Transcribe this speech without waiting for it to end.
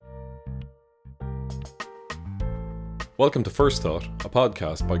Welcome to First Thought, a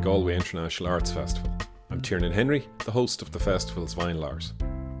podcast by Galway International Arts Festival. I'm Tiernan Henry, the host of the festival's Vinyl Hours.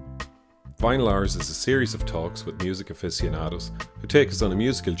 Vinyl Hours is a series of talks with music aficionados who take us on a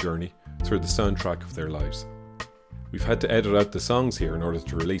musical journey through the soundtrack of their lives. We've had to edit out the songs here in order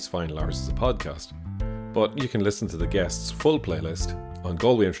to release Vinyl Hours as a podcast, but you can listen to the guests' full playlist on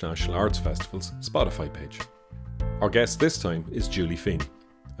Galway International Arts Festival's Spotify page. Our guest this time is Julie Feeney,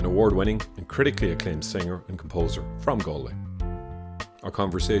 an award-winning and critically acclaimed singer and composer from Galway. Our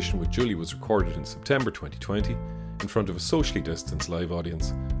conversation with Julie was recorded in September 2020 in front of a socially distanced live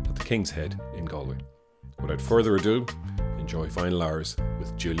audience at the King's Head in Galway. Without further ado, enjoy Vinyl Hours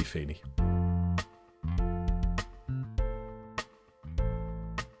with Julie Feeney.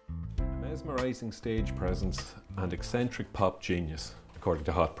 A mesmerising stage presence and eccentric pop genius, according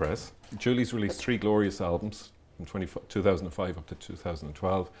to Hot Press. Julie's released 3 glorious albums from 2005 up to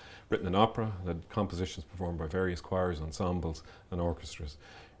 2012, written in opera, and had compositions performed by various choirs, ensembles and orchestras.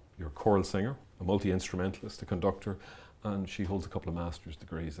 You're a choral singer, a multi-instrumentalist, a conductor, and she holds a couple of master's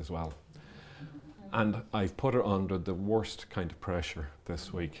degrees as well. And I've put her under the worst kind of pressure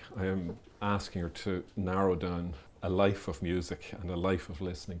this week. I am asking her to narrow down a life of music and a life of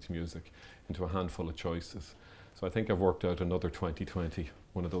listening to music into a handful of choices. So I think I've worked out another 2020,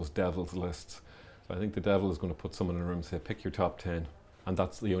 one of those devil's lists. I think the devil is going to put someone in a room and say, pick your top 10, and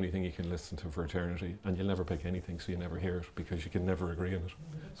that's the only thing you can listen to for eternity, and you'll never pick anything, so you never hear it, because you can never agree on it.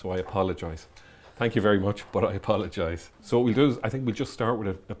 So I apologise. Thank you very much, but I apologise. So what we'll do is, I think we'll just start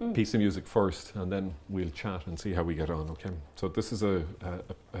with a piece of music first, and then we'll chat and see how we get on, okay? So this is a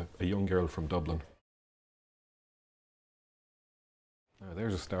young girl from Dublin.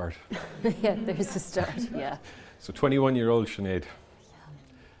 There's a start. Yeah, there's a start, yeah. So 21-year-old Sinead.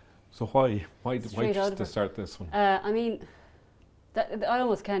 So why just to start this one? I mean, I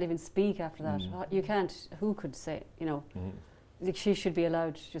almost can't even speak after that. You can't, who could say, like she should be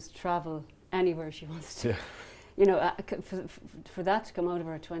allowed to just travel anywhere she wants to. Yeah. You know, for that to come out of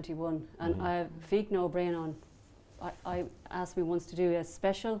her at 21, and I have no brain on. I asked me once to do a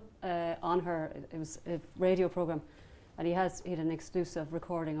special on her. It was a radio program, and he had an exclusive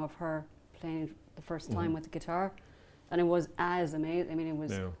recording of her playing the first time with the guitar. And it was as amazing. I mean, it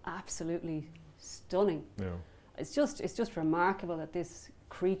was absolutely stunning. Yeah. It's just remarkable that this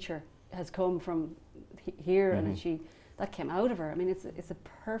creature has come from here, and that came out of her. I mean, it's a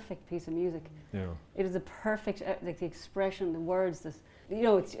perfect piece of music. Yeah. It is a perfect like the expression, the words.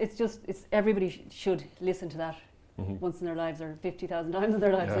 It's everybody should listen to that once in their lives, or 50,000 times in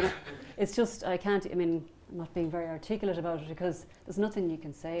their lives. Yeah. You know? It's just I can't. I mean, I'm not being very articulate about it because there's nothing you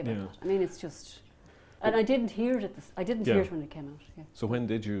can say about it. I mean, it's just. And I didn't hear it. I didn't hear it when it came out. Yeah. So when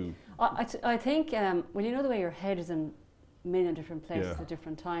did you? I think well, you know the way your head is in a million different places at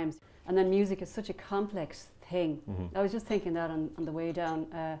different times, and then music is such a complex thing. I was just thinking that on the way down.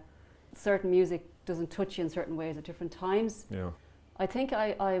 Certain music doesn't touch you in certain ways at different times. Yeah. I think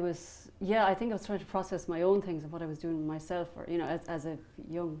I was trying to process my own things of what I was doing myself, or as a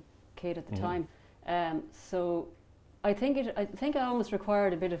young kid at the time. So. I think I almost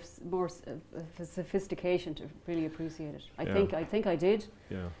required a bit of more sophistication to really appreciate it. I think I did.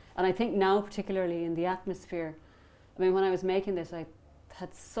 Yeah. And I think now, particularly in the atmosphere, I mean, when I was making this, I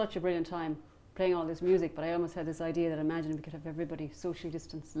had such a brilliant time playing all this music, but I almost had this idea that imagine we could have everybody socially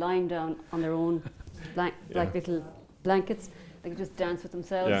distanced, lying down on their own like little blankets. They could just dance with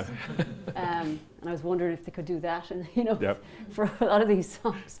themselves. Yeah. And I was wondering if they could do that, and for a lot of these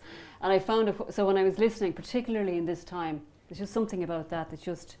songs. And I found so when I was listening, particularly in this time, there's just something about that that's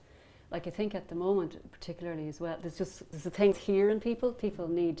just, like I think at the moment particularly as well, there's a thing here in people. People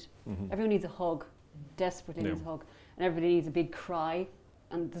need, everyone needs a hug, desperately needs a hug, and everybody needs a big cry.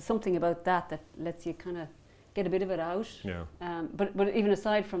 And there's something about that lets you kind of get a bit of it out. Yeah. But even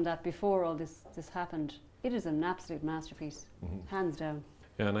aside from that, before all this happened, it is an absolute masterpiece, hands down.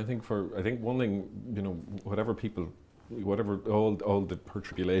 Yeah, and I think one thing, whatever all her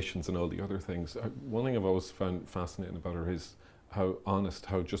tribulations and all the other things, one thing I've always found fascinating about her is how honest,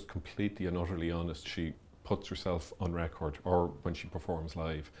 how just completely and utterly honest she puts herself on record or when she performs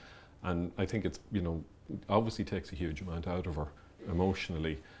live. And I think it's, obviously takes a huge amount out of her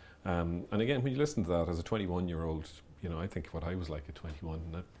emotionally. And again, when you listen to that as a 21-year-old, I think what I was like at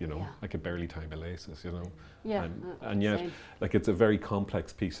 21, I could barely tie my laces, Yeah. And yet, same. like, it's a very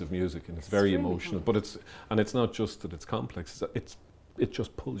complex piece of music, and it's very really emotional. complex. But it's not just that it's complex; it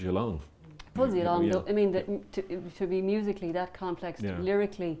just pulls you along. Pulls you along. Though, I mean, to be musically that complex,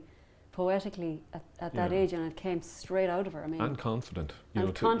 lyrically, poetically at that age, and it came straight out of her. I mean, and confident.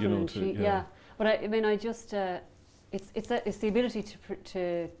 Confident. But I just it's the ability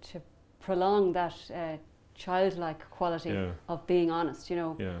to prolong that childlike quality of being honest, you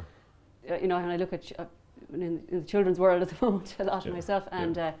know. You know, and I look at in the children's world at the moment a lot myself,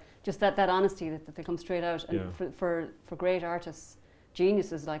 and just that honesty that they come straight out, and for great artists,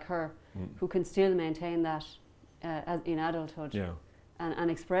 geniuses like her, who can still maintain that in adulthood,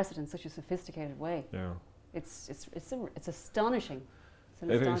 and express it in such a sophisticated way. It's astonishing. It's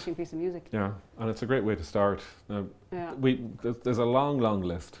an astonishing piece of music. Yeah, and it's a great way to start. Now, there's a long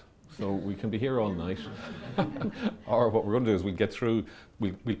list, so we can be here all night. Or what we're going to do is we'll get through,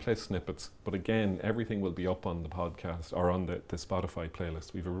 we'll play snippets, but again, everything will be up on the podcast or on the Spotify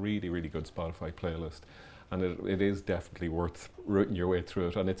playlist. We have a really, really good Spotify playlist, and it is definitely worth rooting your way through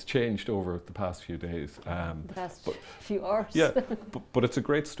it, and it's changed over the past few days. The past few hours. Yeah, but it's a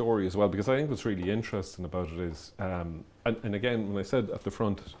great story as well, because I think what's really interesting about it is, and again, when I said at the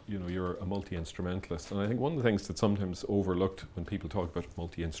front, you know, you're a multi-instrumentalist, and I think one of the things that's sometimes overlooked when people talk about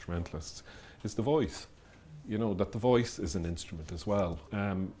multi-instrumentalists is the voice. You know, that the voice is an instrument as well.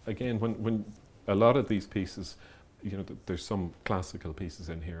 Again, when a lot of these pieces, you know, there's some classical pieces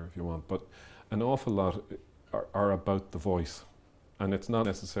in here if you want, but an awful lot are about the voice. And it's not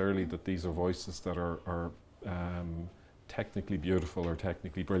necessarily that these are voices that are technically beautiful or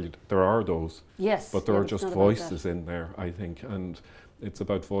technically brilliant. There are those, but there are just voices in there, I think, and it's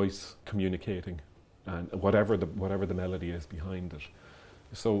about voice communicating, and whatever the melody is behind it.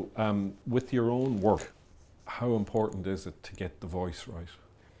 So, with your own work, how important is it to get the voice right?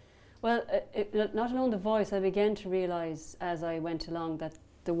 Well, not alone the voice. I began to realise as I went along that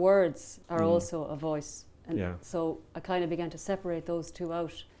the words are also a voice, and so I kind of began to separate those two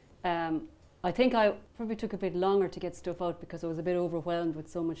out. I think I probably took a bit longer to get stuff out because I was a bit overwhelmed with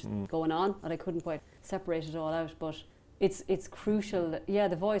so much going on, and I couldn't quite separate it all out. But it's crucial that,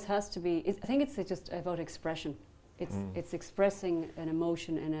 the voice has to be. I think it's just about expression. It's expressing an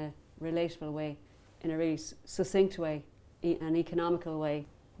emotion in a relatable way, in a really succinct way, an economical way,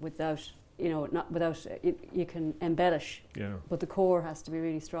 without, you know, not without, you can embellish, but the core has to be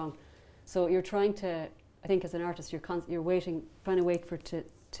really strong. So you're trying to, I think as an artist, you're trying to wait for it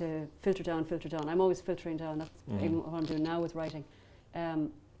to filter down. I'm always filtering down. That's even what I'm doing now with writing.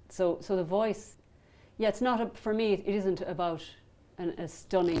 So the voice, it's not, for me, it isn't about a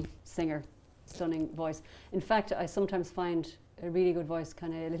stunning singer, stunning voice. In fact, I sometimes find a really good voice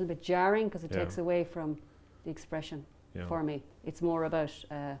kind of a little bit jarring because it takes away from the expression for me. It's more about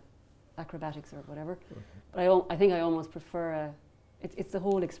acrobatics or whatever. But I think I almost prefer it's the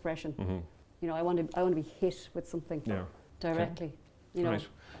whole expression. You know, I want to be hit with something directly. Okay. You know. Right.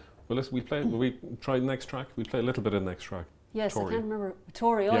 Well, will we try the next track? We play a little bit of the next track. Yes, Tori. I can't remember.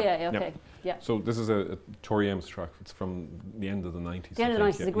 Tori, okay. Yeah. So this is a Tori Amos track. It's from the end of the 90s. The end of the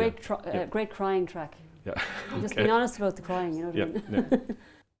 90s. It's a great crying track. Yeah. Just being honest about the crying, you know what I mean?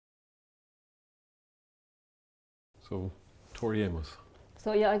 So, Tori Amos.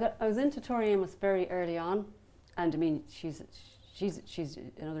 So I was into Tori Amos very early on, and I mean she's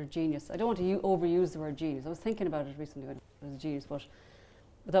another genius. I don't want to overuse the word genius. I was thinking about it recently when it was a genius, but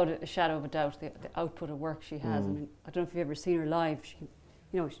without a shadow of a doubt, the output of work she has. I mean, I don't know if you've ever seen her live. She,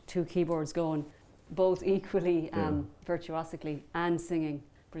 you know, two keyboards going, both equally virtuosically, and singing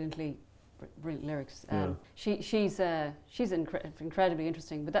brilliant lyrics. She's incredibly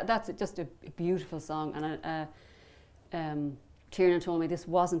interesting. But that's just a beautiful song. And Tiernan told me this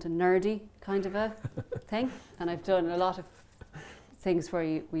wasn't a nerdy kind of a thing, and I've done a lot of things where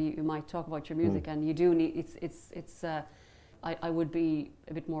you might talk about your music, and you do need I would be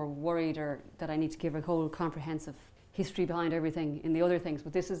a bit more worried or that I need to give a whole comprehensive history behind everything in the other things,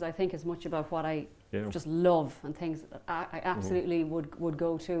 but this is, I think, as much about what I just love and things that I absolutely would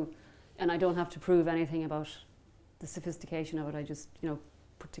go to, and I don't have to prove anything about the sophistication of it. I just, you know,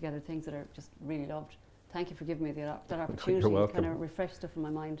 put together things that are just really loved. Thank you for giving me that opportunity to kind of refresh stuff in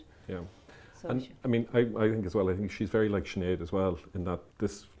my mind. Yeah. So and I mean, I think as well, I think she's very like Sinead as well, in that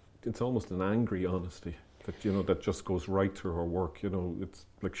it's almost an angry honesty that, you know, that just goes right through her work. You know, it's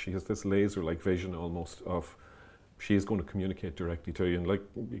like she has this laser-like vision almost of she is going to communicate directly to you. And like,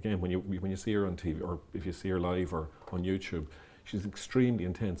 again, when you see her on TV, or if you see her live or on YouTube, she's an extremely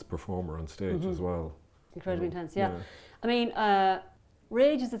intense performer on stage as well. Incredibly intense, yeah. I mean,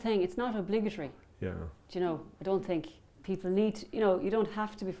 rage is the thing, it's not obligatory. Yeah. Do you know, I don't think people need to, you know, you don't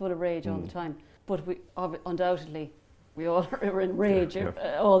have to be full of rage all the time, but undoubtedly we all are in rage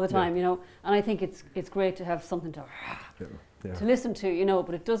all the time, you know, and I think it's great to have something to listen to, you know,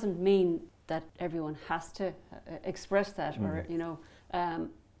 but it doesn't mean that everyone has to express that, or, you know,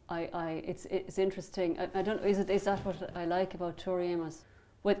 it's interesting. I don't know, is that what I like about Tori Amos?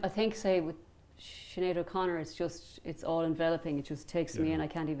 I think, say, with Sinead O'Connor, it's all enveloping. It just takes me in. I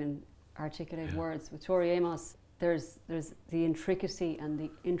can't even articulate words. With Tori Amos, there's the intricacy and the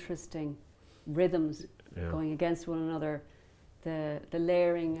interesting rhythms going against one another, the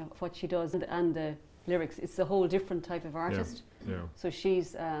layering of what she does and the lyrics. It's a whole different type of artist. So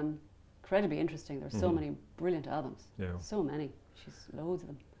she's incredibly interesting. There's so many brilliant albums. So many. She's loads of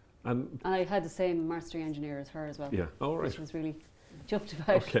them. And I had the same mastering engineer as her as well. Which was really chuffed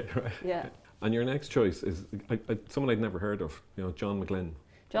about. Okay, right. Yeah. And your next choice is someone I'd never heard of, John McGlynn.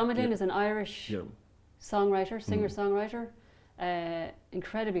 John McGlynn is an Irish songwriter, singer-songwriter,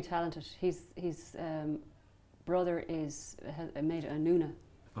 incredibly talented. His brother has made a Nuna.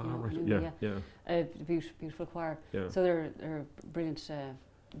 A beautiful choir. So they're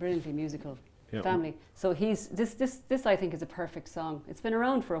brilliantly musical family. So this I think is a perfect song. It's been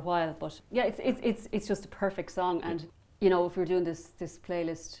around for a while, but it's just a perfect song. And if we're doing this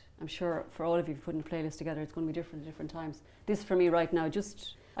playlist, I'm sure for all of you putting a playlist together, it's going to be different at different times. This for me right now,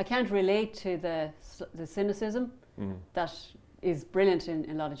 I can't relate to the cynicism that is brilliant in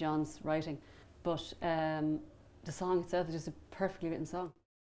a lot of John's writing, but the song itself is just a perfectly written song.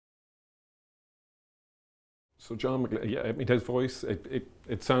 So John McGlynn, his voice,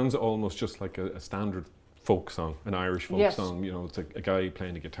 it sounds almost just like a standard folk song, an Irish folk song. It's a guy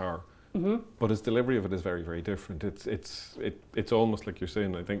playing a guitar. But his delivery of it is very, very different. It's almost like you're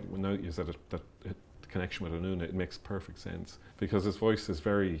saying. I think now that you said it, that the connection with Anuna, it makes perfect sense because his voice is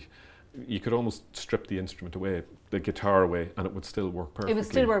very. You could almost strip the instrument away, the guitar away, and it would still work perfectly. It would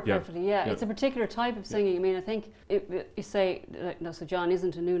still work perfectly. Yeah. It's a particular type of singing. I mean, I think you say so. John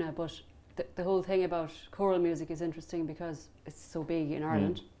isn't Anuna, but the whole thing about choral music is interesting because it's so big in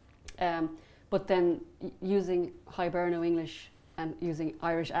Ireland. But then using Hiberno English and using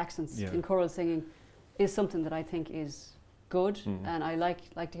Irish accents in choral singing is something that I think is good, and I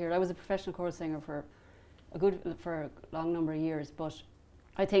like to hear it. I was a professional choral singer for a long number of years, but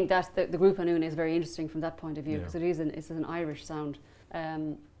I think that the group Anuna is very interesting from that point of view because it's an Irish sound.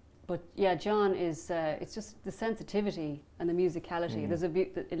 But John is it's just the sensitivity and the musicality. There's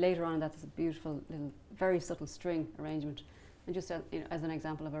later on in that there's a beautiful little, very subtle string arrangement, and just as an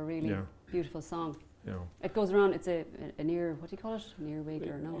example of a really beautiful song. It goes around. It's an ear. What do you call it? An earwig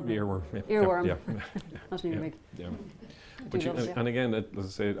or no? Earworm. Earworm. Not an earwig. But and again, as I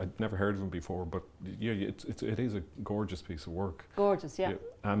say, I'd never heard of him before, but it is a gorgeous piece of work. Gorgeous,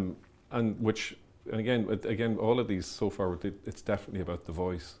 and again, all of these so far, it's definitely about the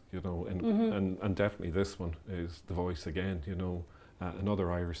voice, and definitely this one is the voice again,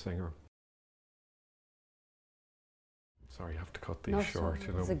 another Irish singer. Sorry, I have to cut these short.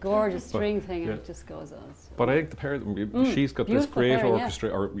 It's a gorgeous string thing, and it just goes on. But I think the pair of them, she's got this great orchestra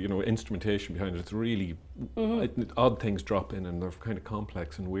or instrumentation behind it. It's really odd things drop in, and they're kind of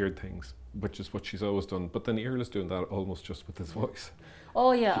complex and weird things, which is what she's always done. But then Iarla's doing that almost just with his voice.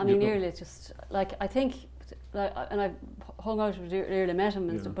 Oh yeah, I mean Iarla just I think, and I've hung out with Iarla, met him,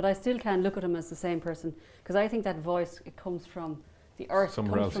 and stuff, but I still can't look at him as the same person because I think that voice, it comes from the earth, it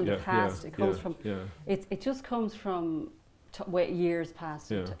comes from the past, it comes from it just comes from years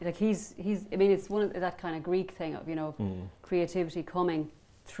past. Like he's I mean, it's one of that kind of Greek thing of creativity coming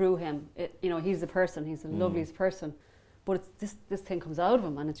through him. He's the person, he's the loveliest person, but this thing comes out of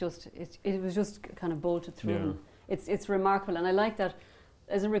him, and it was just kind of bolted through him. It's remarkable, and I like that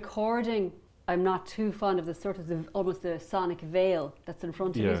as a recording. I'm not too fond of the sort of almost the sonic veil that's in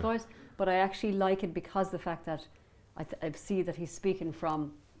front of his voice, but I actually like it because the fact that I see that he's speaking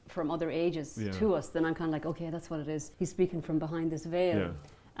from other ages to us. Then I'm kind of like, okay, that's what it is. He's speaking from behind this veil,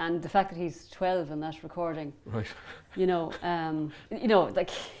 and the fact that he's 12 in that recording, right? Like to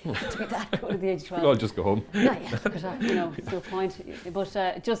be that good at the age of 12. I'll just go home. It's no point. But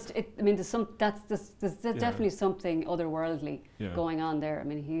I mean, there's definitely something otherworldly going on there. I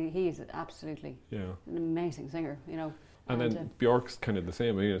mean, he's absolutely an amazing singer. And then Björk's kind of the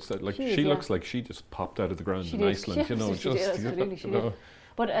same. I mean, it's like she looks like she just popped out of the ground in Iceland. She did.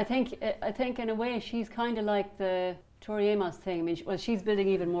 But I think in a way she's kind of like the Tori Amos thing. I mean, she's building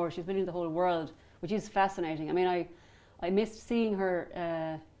even more. She's building the whole world, which is fascinating. I mean, I missed seeing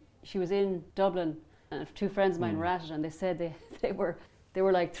her. She was in Dublin, and two friends of mine were at it, and they said they were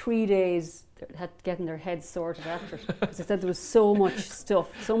like 3 days getting their heads sorted after it. Because they said there was so much stuff,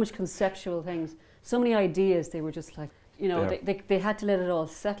 so much conceptual things, so many ideas. They were just like, they had to let it all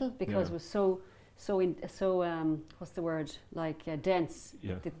settle because it was so what's the word, like dense.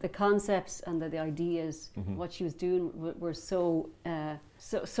 The concepts and the ideas, what she was doing were so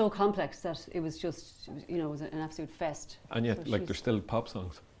complex that it was just, it was an absolute fest. And yet, so they're still pop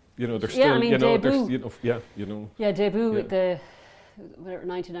songs. They're still, I mean, Debut. Debut. With whatever,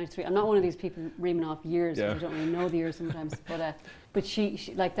 1993. I'm not one of these people reaming off years. Yeah. I don't really know the years sometimes. But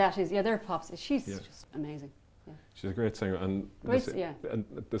she like that is they're pops. She's just amazing. Yeah. She's a great singer, and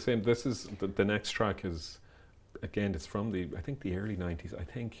and the same. This is the next track is again. It's from the early '90s. I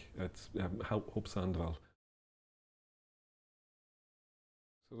think it's Hope Sandoval.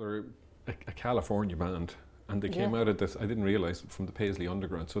 So they're a California band, and they came out of this. I didn't realize from the Paisley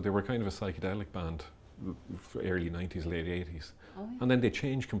Underground. So they were kind of a psychedelic band, for early '90s, late '80s, and then they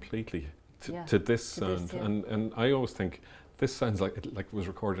changed completely to this sound. And I always think this sounds like it was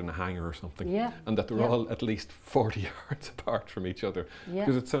recorded in a hangar or something, and that they're all at least 40 yards apart from each other,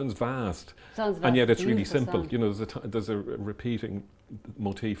 because it sounds vast, and yet it's really simple. Sound. You know, there's a repeating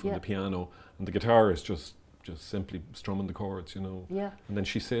motif on the piano, and the guitar is just simply strumming the chords, you know. Yeah. And then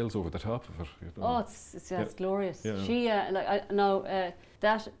she sails over the top of it. You know. Oh, it's glorious. Yeah. She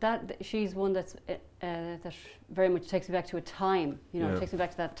that she's one that's that very much takes me back to a time. You know, it takes me back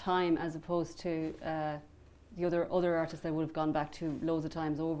to that time as opposed to the other artists that would have gone back to loads of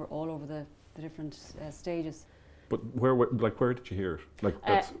times all over the different stages. But where did you hear it? Like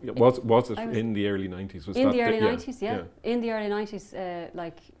was it in the early 90s? In the early 90s, yeah. In the early 90s,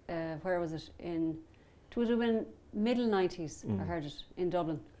 where was it? It would have been middle 90s. I heard it in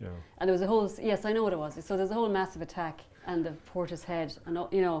Dublin. Yeah. And there was a whole I know what it was. So there's a whole massive attack and the Portishead and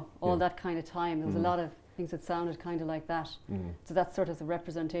all that kind of time. There was a lot of things that sounded kind of like that. So that's sort of the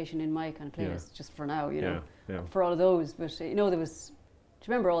representation in my kind of playlist just for now, you know. For all of those, but there was. Do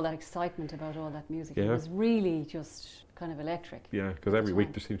you remember all that excitement about all that music? It was really just kind of electric. Yeah, because every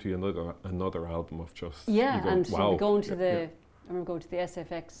week there seemed to be another album of just going to I remember going to the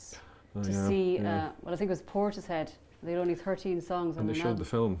SFX to see. Well, I think it was Portishead. They had only 13 songs on and the they showed the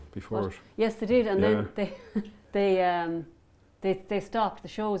film before it. Yes, they did, and then they stopped. The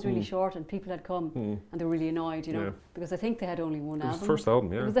show was really short, and people had come, and they were really annoyed, you know, because I think they had only one album. It was the first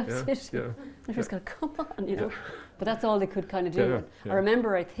album, It was it. They just going, come on, you know. But that's all they could kind of do. I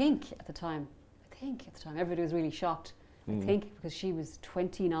remember, I think at the time, everybody was really shocked. I think because she was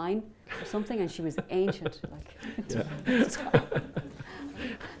 29 or something, and she was ancient.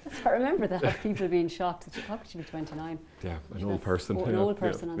 I remember that, people being shocked that how could she be 29? Yeah, an old person. An old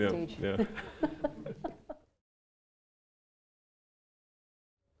person on stage. Yeah.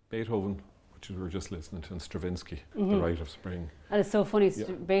 Beethoven, which we were just listening to, and Stravinsky, The Rite of Spring. And it's so funny,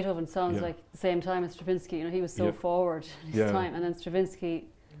 Beethoven sounds like the same time as Stravinsky. You know, he was so forward in his time, and then Stravinsky,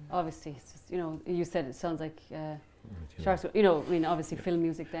 obviously, it's just, you know, you said it sounds like you know, I mean, obviously film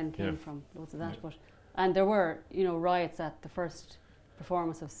music then came from loads of that, and there were, you know, riots at the first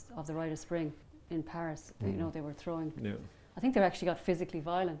performance of The Rite of Spring in Paris. You know, they were throwing. Yeah. I think they actually got physically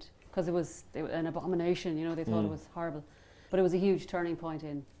violent because it was an abomination. You know, they thought it was horrible, but it was a huge turning point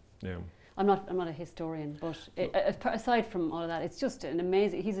in. Yeah. I'm not a historian, but aside from all of that, it's just an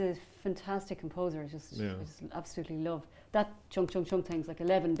amazing. He's a fantastic composer. I just absolutely love that chunk things like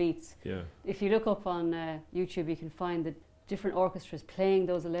 11 beats. Yeah. If you look up on YouTube, you can find the different orchestras playing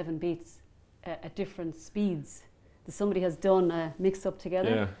those 11 beats at different speeds. Somebody has done a mix up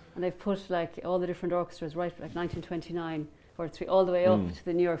together, and they've put like all the different orchestras right, like 1929, 43, all the way up to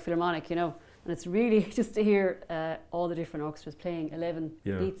the New York Philharmonic, you know. And it's really just to hear all the different orchestras playing 11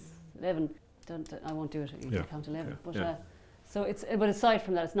 beats. 11. I won't do it. You can count 11. But so it's. But aside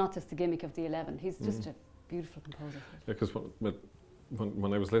from that, it's not just the gimmick of the 11. He's just a beautiful composer. Yeah, because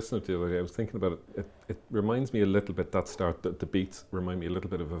when I was listening to it the other day, I was thinking about it. It reminds me a little bit, that start. The beats remind me a little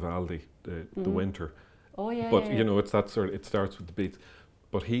bit of Vivaldi, the Winter. Oh yeah. But you know, it's that sort of. It starts with the beats,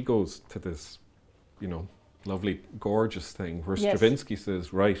 but he goes to this, you know, lovely, gorgeous thing where Stravinsky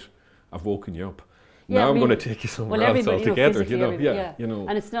says, "Right, I've woken you up. Now I'm going to take you somewhere else altogether." You know, you know.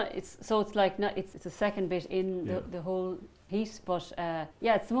 And it's not. It's like not. It's a second bit in the whole piece, but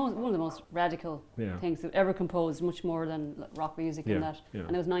it's one of the most radical things that ever composed, much more than rock music and that. Yeah.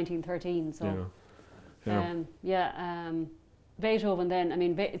 And it was 1913, so. Beethoven. Then I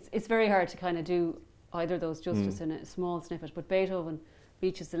mean, it's very hard to kind of do either of those justice in a small snippet, but Beethoven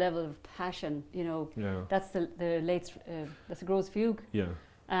reaches the level of passion, you know. That's the late that's a Grosse Fugue.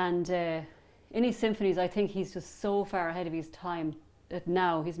 And in his symphonies, I think he's just so far ahead of his time that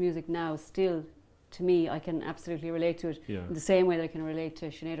now his music now still, to me, I can absolutely relate to it in the same way that I can relate to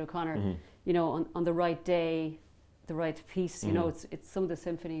Sinead O'Connor. You know, on the right day, the right piece. You know, it's some of the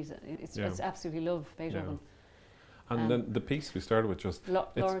symphonies. It's absolutely love Beethoven. And then the piece we started with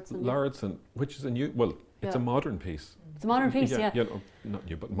Lauridsen, which is a new, it's a modern piece. It's a modern piece, not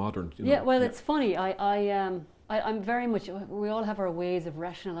new, but modern. You know. It's funny. I'm very much, we all have our ways of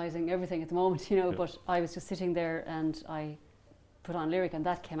rationalising everything at the moment, you know, but I was just sitting there and I put on Lyric and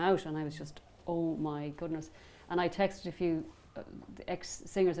that came out and I was just, oh my goodness. And I texted a few the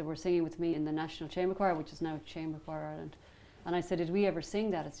ex-singers that were singing with me in the National Chamber Choir, which is now Chamber Choir Ireland. And I said, did we ever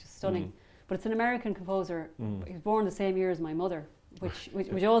sing that? It's just stunning. But it's an American composer. He was born the same year as my mother,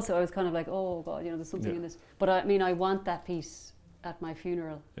 which also I was kind of like, oh God, there's something in this. But I mean, I want that piece at my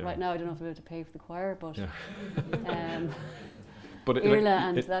funeral. Right now I don't know if I'll be able to pay for the choir, but but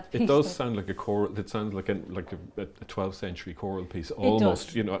it does sound like a choral. It sounds like a 12th century choral piece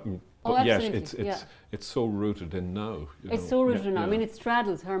almost. But yes, it's so rooted in now. It's so rooted in now. I mean, it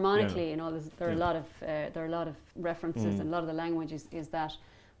straddles harmonically. There are a lot of references, and a lot of the language is that.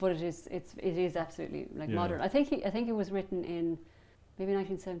 But it is absolutely modern. I think it was written in maybe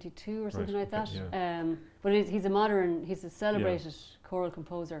 1972 or something like that. But he's a celebrated choral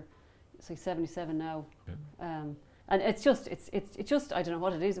composer. So he's 77 now. And it's just I don't know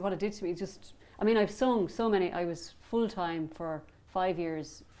what it is, what it did to me. I've sung so many. I was full time for 5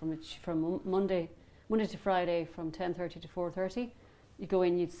 years from Monday to Friday from 10:30 to 4:30. You go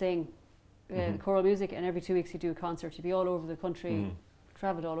in, you'd sing choral music, and every 2 weeks you do a concert. You'd be all over the country,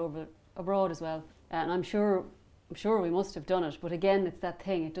 travelled all over abroad as well. And I'm sure we must have done it, but again, it's that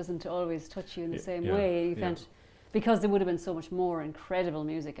thing. It doesn't always touch you in the same way. You can't, because there would have been so much more incredible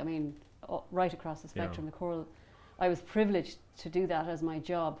music. I mean, right across the spectrum, the choral. I was privileged to do that as my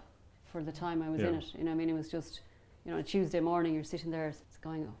job for the time I was in it. It was just, a Tuesday morning, you're sitting there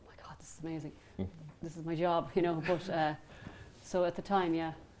going, oh my God, this is amazing. This is my job, But so at the time,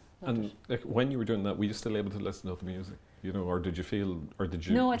 And when you were doing that, were you still able to listen to the music? Or did you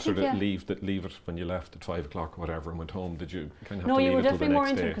leave it when you left at 5 o'clock or whatever and went home? Did you kind of have to leave it till the next day? No, you were definitely more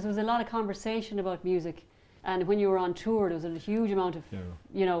into it because there was a lot of conversation about music. And when you were on tour, there was a huge amount of,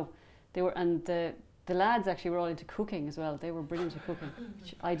 the lads actually were all into cooking as well. They were brilliant at cooking,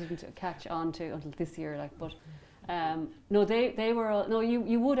 which I didn't catch on to until this year. They were all, no,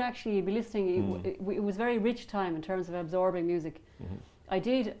 you would actually be listening. It was very rich time in terms of absorbing music. I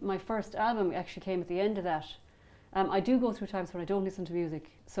did, my first album actually came at the end of that. I do go through times when I don't listen to music.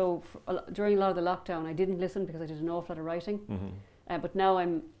 So during a lot of the lockdown, I didn't listen because I did an awful lot of writing. But now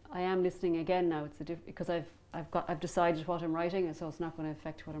I am listening again now. It's because I've decided what I'm writing, and so it's not going to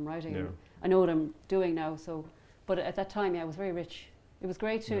affect what I'm writing. Yeah. I know what I'm doing now. So, but at that time, it was very rich. It was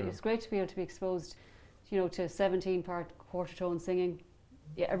great to be able to be exposed, to 17-part quarter tone singing.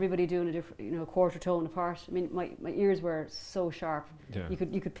 Yeah, everybody doing a different, quarter tone apart. I mean, my ears were so sharp. Yeah.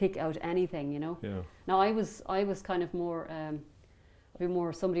 You could pick out anything, Yeah. Now I was kind of more, I'd be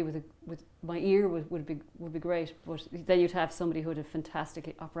more somebody with my ear would be great, but then you'd have somebody who had a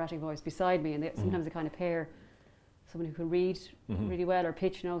fantastic operatic voice beside me, and sometimes they kind of pair somebody who could read really well or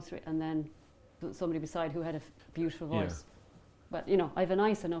pitch notes, and then somebody beside who had a beautiful voice. Yeah. But, I have a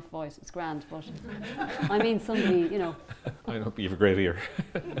nice enough voice, it's grand, but I mean somebody, I know, but you have a great ear.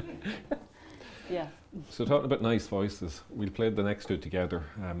 Yeah. So talking about nice voices, we'll play the next two together.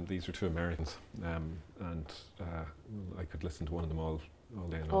 These are two Americans, and I could listen to one of them all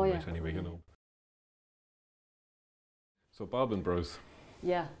day and all night anyway, So Bob and Bruce.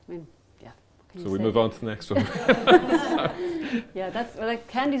 Yeah, I mean, yeah. So we move on to the next one. Yeah, that's like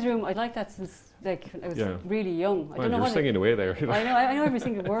Candy's Room. I'd like that since I was really young. I don't know you're singing away there. I know every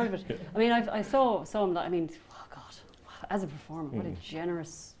single word, but I mean, I saw him. I mean, oh God, as a performer, what a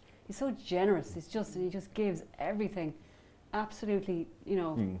generous. He's so generous. He just gives everything, absolutely.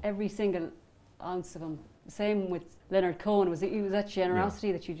 Every single ounce of him. Same with Leonard Cohen. It was that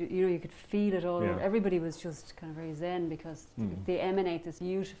generosity that you could feel it all over. Everybody was just kind of very zen because they emanate this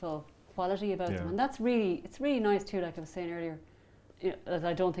beautiful quality about them, and it's really nice too. Like I was saying earlier, that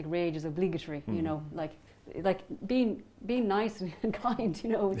I don't think rage is obligatory. Like being nice and kind.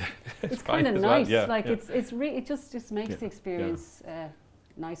 It's kind of nice. Well, like it just makes the experience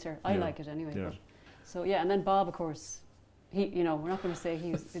nicer. I like it anyway. Yeah. But, so and then Bob, of course, we're not going to say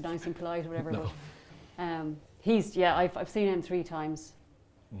he's nice and polite or whatever. No. But he's I've seen him 3 times,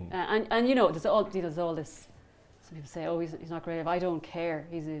 and there's all this. Some people say, oh, he's not creative. I don't care.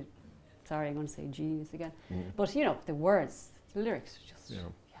 He's I'm going to say genius again. But the words, the lyrics, just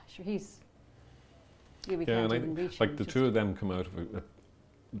sure he's. We can't even reach like the two of them come out of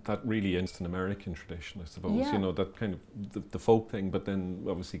that really instant American tradition, I suppose. Yeah. That kind of the folk thing, but then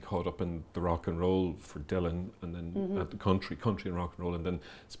obviously caught up in the rock and roll for Dylan, and then at the country and rock and roll, and then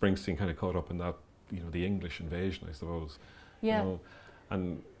Springsteen kind of caught up in that, the English invasion, I suppose. Yeah.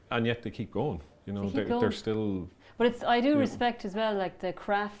 And yet they keep going. They're still. But I do respect as well, like the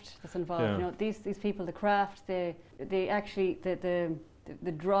craft that's involved. Yeah. These people, the craft, they actually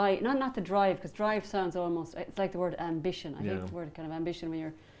the drive, not the drive, because drive sounds almost, it's like the word ambition. I hate the word kind of ambition when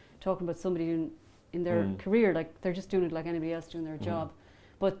you're talking about somebody in their career, like they're just doing it like anybody else doing their job.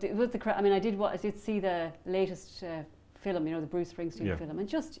 But with the craft, I mean, I did see the latest film, you know, the Bruce Springsteen film, and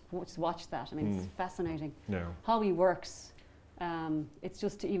just watch that. I mean, it's fascinating how he works. It's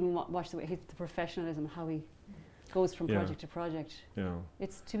just to even watch the way the professionalism, how he goes from project to project. Yeah,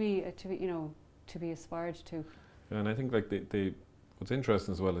 it's to be aspired to. Yeah, and I think like they what's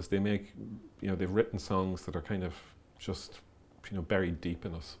interesting as well is they make, you know, they've written songs that are kind of just, you know, buried deep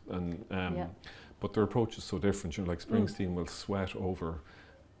in us, and but their approach is so different. You know, like Springsteen will sweat over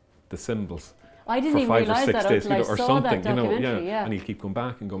the cymbals. I didn't even realise that until I saw that documentary, and he'll keep going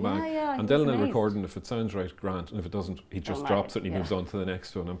back and going back. And Dylan will record, and if it sounds right, grant, and if it doesn't, he just drops it and he moves on to the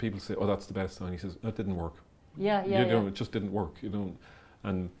next one. And people say, "Oh, that's the best song." He says, "That didn't work." You know, it just didn't work. You know,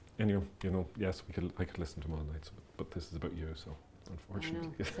 and you know, yes, I could listen to them all night, but this is about you, so unfortunately.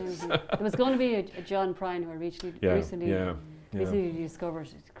 There was going to be a John Prine who I recently discovered.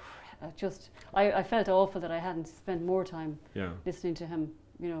 I felt awful that I hadn't spent more time listening to him,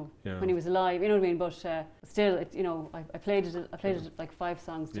 you know, when he was alive, you know what I mean. But still, you know, I played it like 5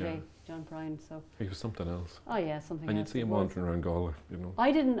 songs today, John Prine. So he was something else. Oh yeah, something. And else. you'd see him wandering around Galway, you know.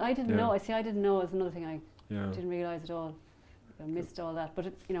 I didn't know. I didn't know. It's another thing I didn't realise at all. I missed all that, but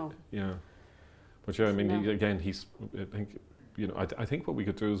you know. Yeah, but I mean, he's. I think, you know, I think what we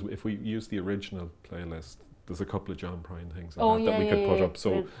could do is if we use the original playlist. There's a couple of John Prine things that we could put up,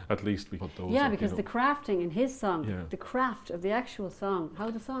 so at least we put those up. Yeah, because the crafting in his song, the craft of the actual song, how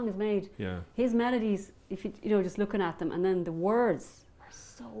the song is made, his melodies, if you know, just looking at them, and then the words are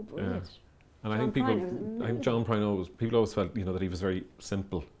so brilliant. And I think John Prine people always felt, you know, that he was very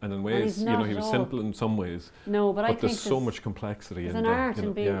simple, and in ways, you know, he was simple in some ways. No, but I think there's so much complexity in an art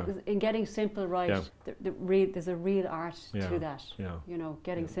in getting simple right. Yeah. There's a real art to that. Yeah. You know,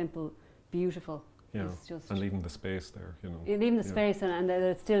 getting simple, beautiful. Yeah, and leaving the space there, you know. Leaving the space, and that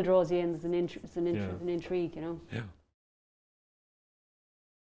it still draws you in. There's an intrigue, you know. Yeah.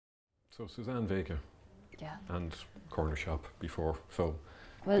 So Suzanne Vega. Yeah. And Corner Shop before film.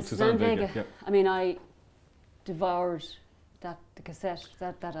 Well, Suzanne Vega. I mean, I devoured the cassette,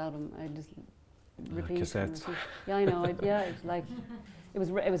 that album. I just repeat. Cassettes. Yeah, I know. It's like it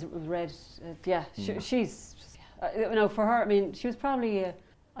was read. She's just, you know, for her. I mean, she was probably.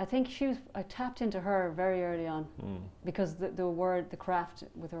 I think I tapped into her very early on because the craft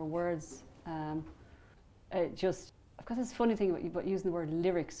with her words, I've got this funny thing about using the word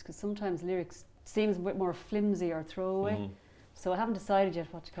lyrics, because sometimes lyrics seems a bit more flimsy or throwaway. So I haven't decided yet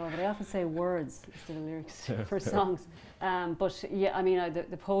what to call it, but I often say words instead of lyrics for songs. But yeah, I mean,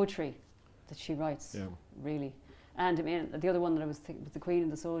 the poetry that she writes, really. And I mean, the other one that I was thinking was The Queen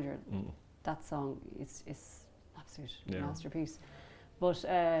and the Soldier. That song is absolute masterpiece. But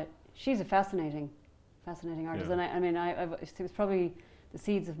she's a fascinating artist, and I mean, it was probably the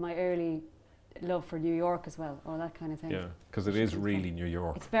seeds of my early love for New York as well, or that kind of thing. Yeah, because it is really New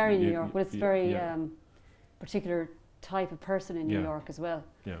York. It's very New York, but it's very particular type of person in New York as well.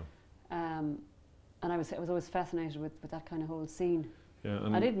 Yeah. And I was always fascinated with that kind of whole scene. Yeah.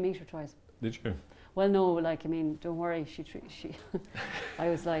 And I did meet her twice. Did you? Well, no, like, I mean, don't worry. She I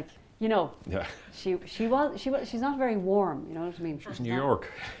was like. You know, she's not very warm. You know what I mean? She's New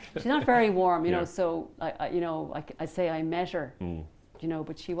York. She's not very warm. You know, so I say I met her. You know,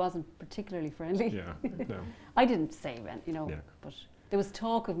 but she wasn't particularly friendly. Yeah, no. I didn't say you know, but there was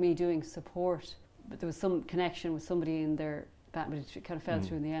talk of me doing support, but there was some connection with somebody in their band, but it kind of fell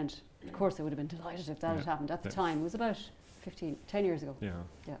through in the end. Of course, I would have been delighted if that had happened at the time. It was about 10 years ago. Yeah.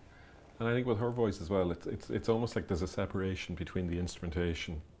 And I think with her voice as well, it's almost like there's a separation between the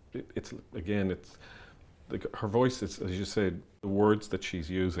instrumentation. It's like her voice is, as you said, the words that she's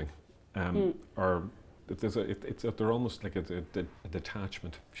using are they're almost like a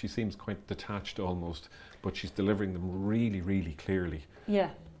detachment. She seems quite detached almost, but she's delivering them really, really clearly.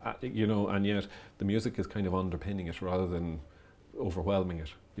 Yeah. You know, and yet the music is kind of underpinning it rather than overwhelming it.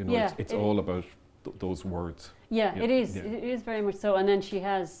 You know, it's all about those words. Yeah, it is. Yeah. It is very much so. And then she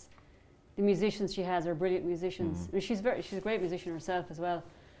has the musicians she has are brilliant musicians. I mean, she's a great musician herself as well.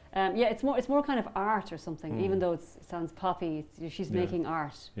 It's more kind of art or something, even though it sounds poppy. She's making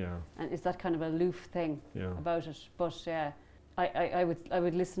art, and it's that kind of aloof thing about it. But I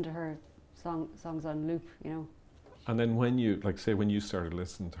would listen to her songs on loop, you know. And then when you started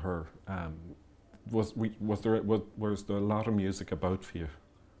listening to her, was there a lot of music about for you,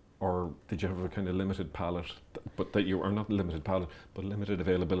 or did you have a kind of limited palette, but that you are not limited palette, but limited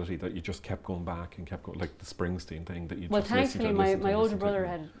availability that you just kept going back and kept going, like the Springsteen thing that you just listened to? Well, thankfully my older brother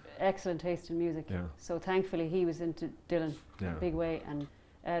had excellent taste in music, so thankfully he was into Dylan in a big way, and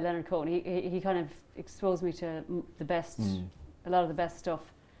Leonard Cohen. He kind of exposed me to the best, a lot of the best stuff.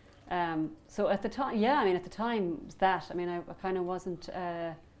 So at the time, I mean, at the time, it was that. I mean, I kind of wasn't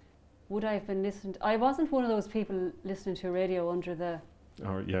would I have been listening? I wasn't one of those people listening to radio under the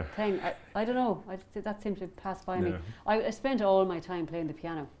thing. I don't know. That seemed to pass by me. I spent all my time playing the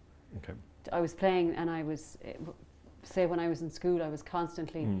piano. Okay. I was playing, and I was, say when I was in school, I was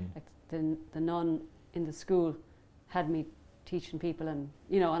constantly, like the nun in the school had me teaching people, and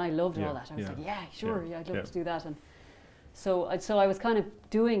and I loved all that. I was like, I'd love to do that. And so I was kind of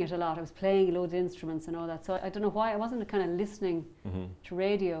doing it a lot. I was playing loads of instruments and all that. So I don't know why I wasn't kind of listening to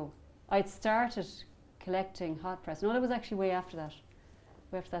radio. I'd started collecting hot press. No, that was actually way after that.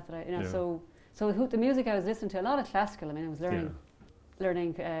 So the music I was listening to, a lot of classical. I mean, I was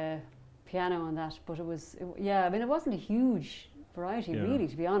learning piano and that, but it wasn't a huge variety really,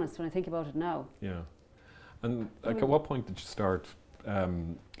 to be honest, when I think about it now. Yeah. And at what point did you start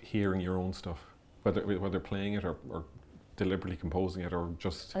hearing your own stuff, whether playing it or deliberately composing it, or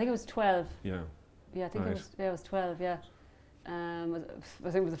just? I think it was 12. Yeah. Yeah, I think it was 12. Yeah. I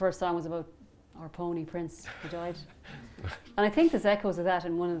think it was the first song was about our pony Prince who died, and I think there's echoes of that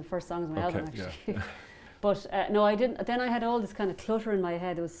in one of the first songs on my album actually. Yeah. But no, I didn't. Then I had all this kind of clutter in my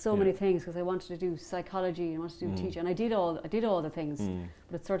head. There was so many things because I wanted to do psychology and I wanted to do teaching, and I did all the things.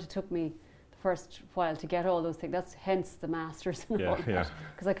 But it sort of took me the first while to get all those things. That's hence the masters and all that.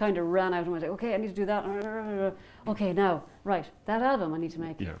 Because I kind of ran out and went, okay, I need to do that. Okay, now that album I need to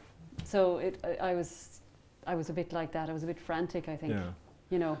make. Yeah. So I was a bit like that. I was a bit frantic, I think.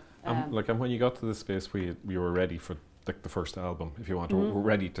 Yeah. And when you got to the space where you were ready for the first album, if you want, or were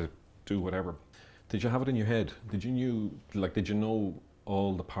ready to do whatever. Did you have it in your head? Did you know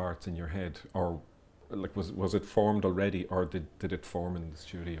all the parts in your head, or like was it formed already, or did it form in the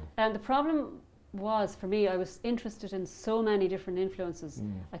studio? And the problem was for me, I was interested in so many different influences.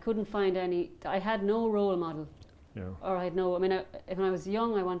 I couldn't find any. I had no role model. Yeah. Or I had no. I mean, when I was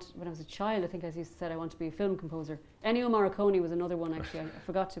young, when I was a child, I think I used to say I want to be a film composer. Ennio Morricone was another one actually. I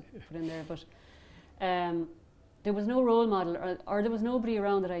forgot to put in there, but. There was no role model, or there was nobody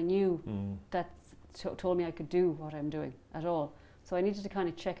around that I knew that told me I could do what I'm doing at all. So I needed to kind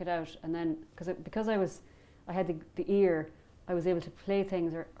of check it out, and then because I had the ear, I was able to play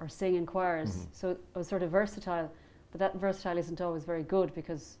things or sing in choirs. So I was sort of versatile, but that versatile isn't always very good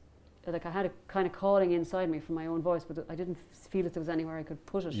because I had a kind of calling inside me from my own voice, but I didn't feel that there was anywhere I could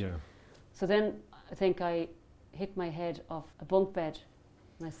put it. Yeah. So then I think I hit my head off a bunk bed.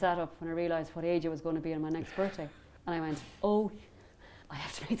 And I sat up when I realised what age I was going to be on my next birthday. And I went, oh, I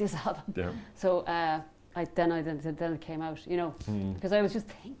have to make this album. Yeah. So then it came out, because I was just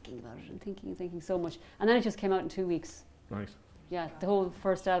thinking about it and thinking so much. And then it just came out in 2 weeks. Right. Yeah, the whole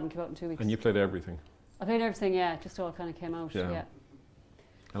first album came out in 2 weeks. And you played everything? I played everything, yeah. It just all kind of came out, yeah.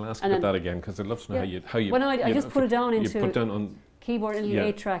 I'll ask you about that again, because I'd love to know how you... Well, no, I just put it down into... You put down on... Keyboard and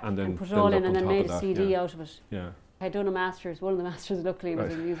 8-track and put it all in and then made a CD out of it. Yeah. I had done a master's. One of the masters, luckily,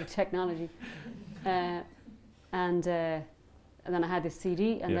 was in music technology, and then I had this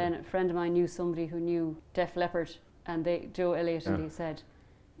CD. And then a friend of mine knew somebody who knew Def Leppard, and Joe Elliott, and he said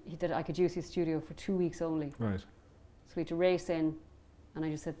that I could use his studio for 2 weeks only. Right. So we had to race in, and I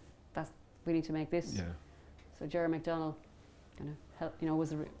just said, we need to make this. Yeah. So Jerry McDonnell,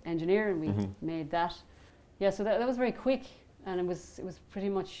 was an engineer, and we made that. Yeah. So that was very quick, and it was pretty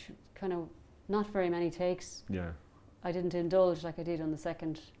much kind of not very many takes. Yeah. I didn't indulge like I did on the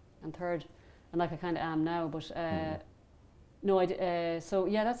second and third, and like I kind of am now. But so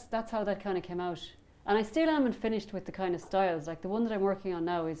yeah, that's how that kind of came out. And I still haven't finished with the kind of styles. Like the one that I'm working on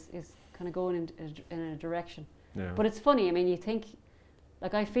now is kind of going in a direction. Yeah. But it's funny. I mean, you think,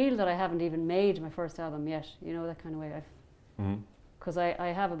 like I feel that I haven't even made my first album yet. That kind of way. Because I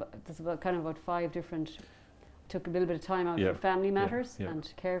have about 5 different. Took a little bit of time out for family matters and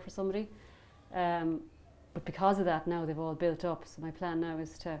to care for somebody. But because of that, now they've all built up. So my plan now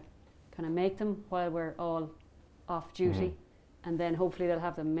is to kind of make them while we're all off duty, and then hopefully they'll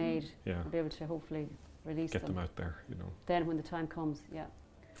have them made. Yeah. I'll be able to hopefully release them. Get them out there, Then when the time comes, yeah.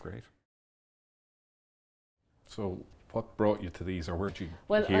 Great. So what brought you to these, or where did you hear?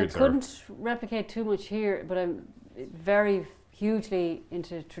 Well, I couldn't replicate too much here, but I'm very hugely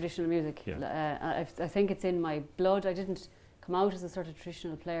into traditional music. Yeah. I think it's in my blood. I didn't come out as a sort of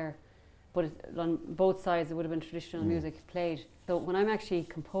traditional player, but on both sides it would have been traditional music played. So when I'm actually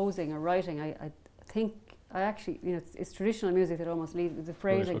composing or writing, I think I actually, it's traditional music that almost leads with the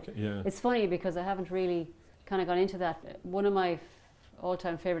phrasing. Right, okay, yeah. It's funny because I haven't really kind of gone into that. One of my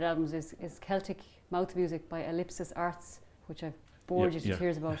all-time favourite albums is Celtic Mouth Music by Ellipsis Arts, which I've bored you to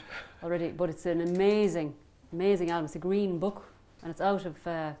tears about already. But it's an amazing album. It's a green book, and it's out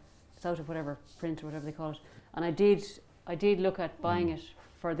of whatever print or whatever they call it. And I did look at buying it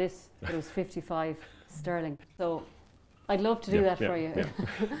for this, but it was 55 sterling. So I'd love to do that for you. Yeah.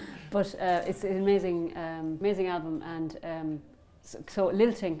 But it's an amazing album, and so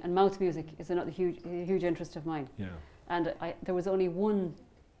lilting and mouth music is another huge interest of mine. Yeah. And there was only one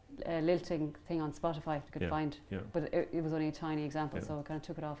lilting thing on Spotify I could find, but it was only a tiny example, so I kind of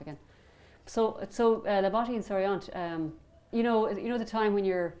took it off again. So La Botte and Soriant, you know the time when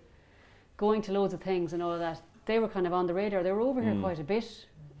you're going to loads of things and all of that, they were kind of on the radar. They were over here quite a bit,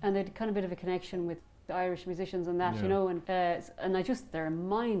 and they'd kind of a bit of a connection with the Irish musicians and that, you know, and they're a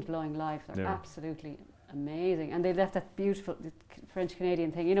mind-blowing live. They're absolutely amazing, and they've left that beautiful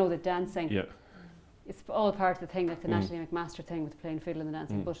French-Canadian thing, you know, the dancing. Yeah. It's all part of the thing, like the Natalie McMaster thing with playing fiddle and the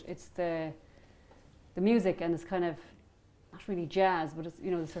dancing, but it's the music, and it's kind of not really jazz, but it's,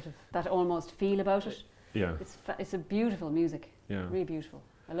 you know, the sort of that almost feel about it. Yeah. It's a beautiful music. Yeah. Really beautiful.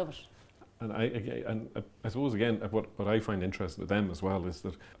 I love it. And I suppose again what I find interesting with them as well is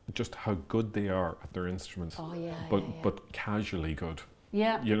that just how good they are at their instruments. Oh yeah. But casually good.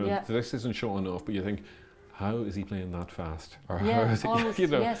 Yeah. You know, this isn't showing off, but you think, how is he playing that fast? Or how is he, almost, you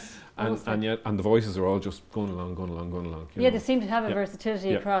know? Yes, and yet the voices are all just going along. Yeah, they seem to have a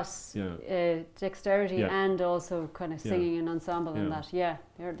versatility across dexterity and also kind of singing and ensemble and that. Yeah,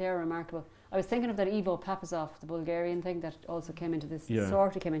 they're remarkable. I was thinking of that Ivo Papazov, the Bulgarian thing that also came into this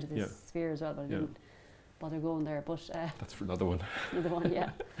sphere as well, but I didn't bother going there. But that's for another one. Another one, yeah.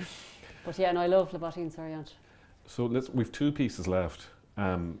 But yeah, no, I love La Botte and Soriant. So we've two pieces left,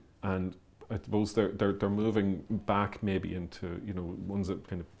 and I suppose they're moving back maybe into, you know, one's a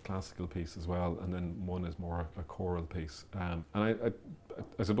kind of classical piece as well, and then one is more a choral piece. And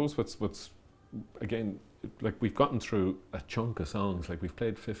I suppose what's again, like we've gotten through a chunk of songs, like we've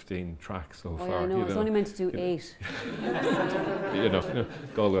played 15 tracks so far. Yeah, I know, I was only meant to do 8. you know,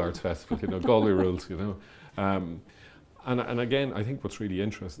 Galway Arts Festival, you know, Galway rules, you know. And again, I think what's really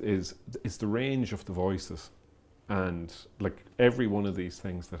interesting is the range of the voices. And like every one of these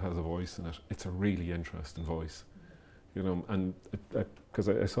things that has a voice in it, it's a really interesting voice, you know. And because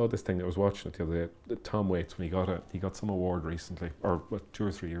I saw this thing, I was watching it the other day. Tom Waits, when he got some award recently, or 2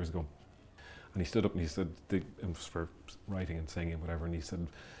 or 3 years ago, and he stood up and he said, it was for writing and singing, whatever, and he said,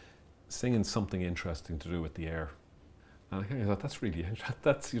 singing something interesting to do with the air. And I thought that's really interesting.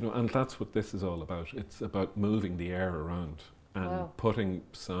 That's, you know, and that's what this is all about. It's about moving the air around. And putting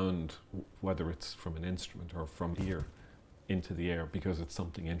sound, whether it's from an instrument or from ear, into the air, because it's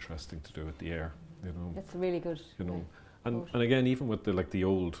something interesting to do with the air, you know. That's really good. You know, and again, even with the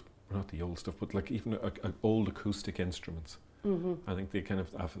old, not the old stuff, but like even old acoustic instruments, I think they kind of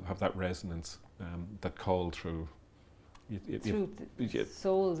have that resonance, that call through. Through the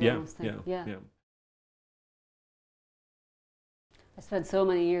souls almost. Yeah. I spent so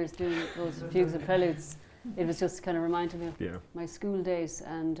many years doing those fugues and preludes. It was just kind of reminding me of my school days,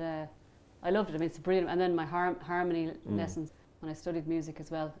 and I loved it. I mean, it's brilliant. And then my harmony lessons when I studied music as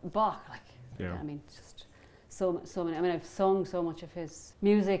well. Bach, I mean, just so many. I mean, I've sung so much of his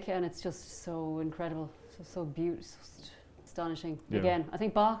music, and it's just so incredible, so beautiful, just astonishing. Yeah. Again, I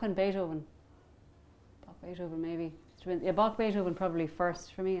think Bach and Beethoven. Beethoven maybe. Bach, Beethoven probably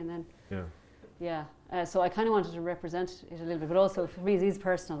first for me, and then so I kind of wanted to represent it a little bit, but also for me, it is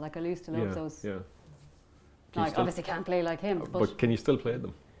personal. Like I used to love those. Yeah. Like obviously can't play like him, but can you still play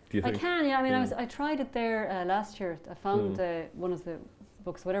them? Do you think? I can, yeah. I mean, I tried it there last year. I found one of the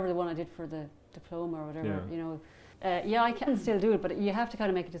books, whatever the one I did for the diploma or whatever. You know, I can still do it, but you have to kind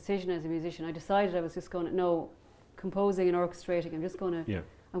of make a decision as a musician. I decided I was just going to composing and orchestrating. I'm just going to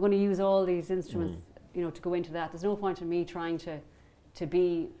I'm going to use all these instruments, you know, to go into that. There's no point in me trying to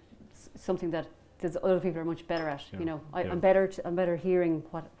be something that there's other people are much better at. You know, I'm better hearing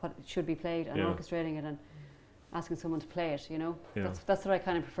what should be played and orchestrating it and asking someone to play it, you know. That's what I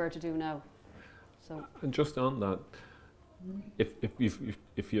kind of prefer to do now. So. And just on that,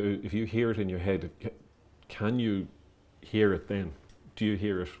 if you hear it in your head, can you hear it then? Do you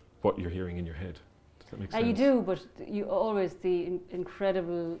hear it? What you're hearing in your head? Does that make sense? You do, but you always the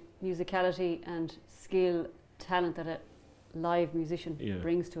incredible musicality and skill, talent that a live musician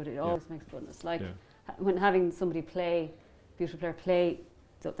brings to it. It always makes goodness. Like when having somebody beautiful player play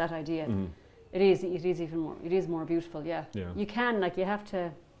that idea. It is more beautiful, You can,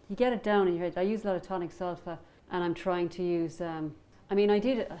 you get it down in your head. I use a lot of tonic solfa, and I'm trying to use, I mean, I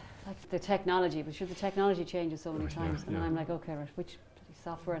did like the technology, but the technology changes so many times, and then I'm like, okay, right, which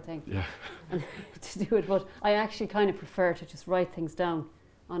software thing and to do it, but I actually kind of prefer to just write things down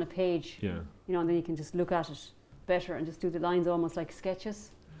on a page, you know, and then you can just look at it better and just do the lines almost like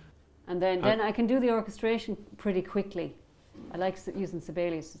sketches, and then I can do the orchestration pretty quickly. I like using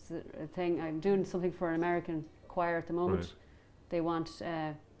Sibelius. It's a thing. I'm doing something for an American choir at the moment. Right. They want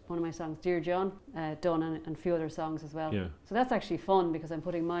one of my songs, Dear John, done, and a few other songs as well. Yeah. So that's actually fun because I'm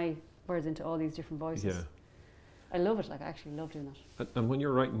putting my words into all these different voices. Yeah. I love it. Like, I actually love doing that. And when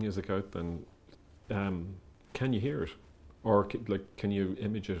you're writing music out, then can you hear it, or can you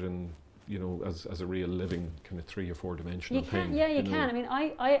image it in, you know, as a real living kind of 3 or 4 dimensional thing? Yeah, you can. I mean,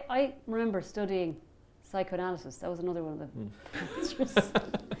 I remember studying psychoanalysis. That was another one of them.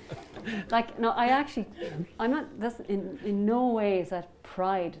 Like, no, I'm not, that's in no way is that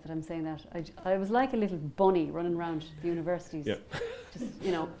pride that I'm saying that. I was like a little bunny running around the universities. Yeah. Just,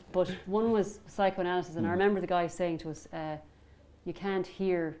 you know, but one was psychoanalysis, and I remember the guy saying to us, you can't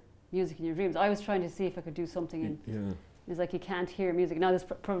hear music in your dreams. I was trying to see if I could do something in, Yeah. it's like you can't hear music. Now there's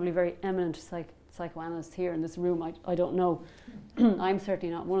probably very eminent psychoanalysts here in this room, I don't know. I'm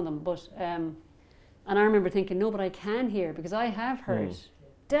certainly not one of them, but, and I remember thinking, no, but I can hear, because I have heard.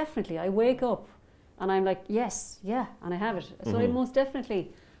 Definitely, I wake up and I'm like, yes, yeah, and I have it. So I most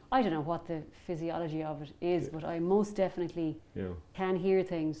definitely, I don't know what the physiology of it is, but I most definitely can hear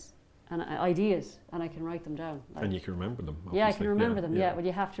things and ideas, and I can write them down. Like, and you can remember them, obviously. Yeah, I can remember them, but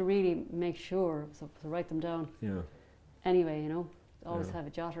you have to really make sure, so write them down. Yeah. Anyway, you know, always have a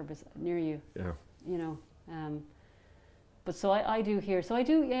jotter near you. Yeah. You know, but so I do hear,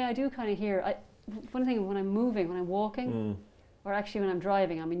 I do kind of hear. Funny thing, when I'm moving, when I'm walking, or actually when I'm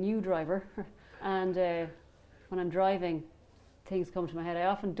driving, I'm a new driver, and when I'm driving, things come to my head. I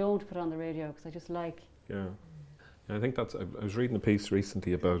often don't put on the radio because I just like... Yeah. I think that's... I was reading a piece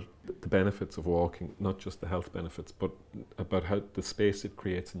recently about the benefits of walking, not just the health benefits, but about how the space it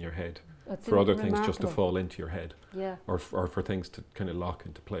creates in your head for other things just to fall into your head. Yeah. Or for things to kind of lock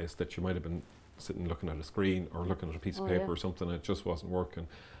into place that you might have been sitting looking at a screen or looking at a piece of paper or something, and it just wasn't working.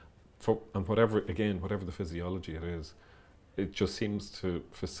 And whatever the physiology it is, it just seems to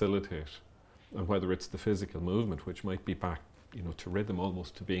facilitate, and whether it's the physical movement, which might be back, you know, to rhythm,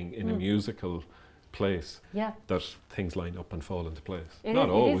 almost to being in a musical place, that things line up and fall into place. Not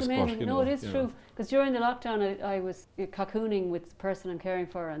always, but you know. No, it is true. Because during the lockdown, I was cocooning with the person I'm caring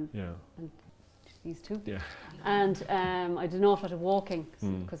for, and these two. Yeah. And I did an awful lot of walking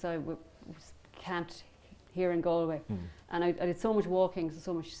because I can't hear in Galway, and I did so much walking,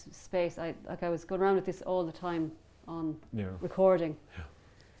 so much space. I was going around with this all the time on recording,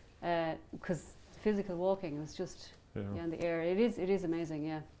 because physical walking was just in the air. It is amazing,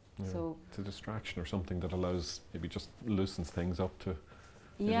 yeah. So it's a distraction or something that allows, maybe just loosens things up to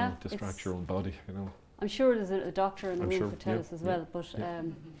you know, distract your own body, you know. I'm sure there's a doctor in the room who could tell us as well, but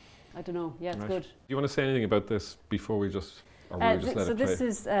I don't know. Yeah, it's good. Do you want to say anything about this before we just, or will we just let it play? So this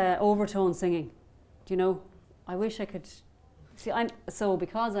is overtone singing. Do you know? I wish I could. See,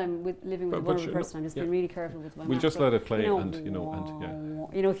 because I'm living with a vulnerable person, I'm just being really careful with my mouth. We'll just let it play, you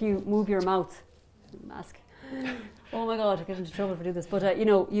know, if you move your mouth, mask. Oh my God, I get into trouble for doing this. But you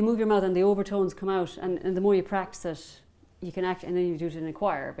know, you move your mouth and the overtones come out, and the more you practice it, you can act, and then you do it in a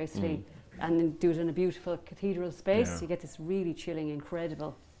choir, basically, and then do it in a beautiful cathedral space. Yeah. You get this really chilling,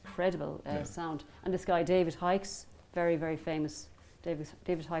 incredible sound. And this guy, David Hykes, very, very famous. David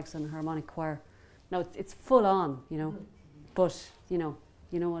Hykes on harmonic choir. Now it's full on, you know, but you know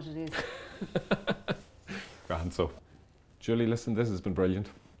what it is. Grand. So, Julie, listen, this has been brilliant.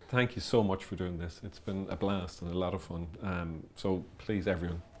 Thank you so much for doing this. It's been a blast and a lot of fun. So please,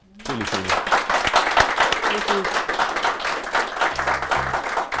 everyone, Julie Feeney. Thank you.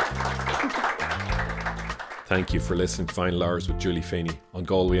 Thank you for listening to Final Hours with Julie Feeney on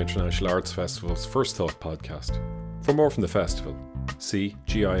Galway International Arts Festival's First Thought podcast. For more from the festival, see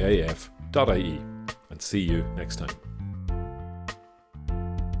giaf.ie, and see you next time.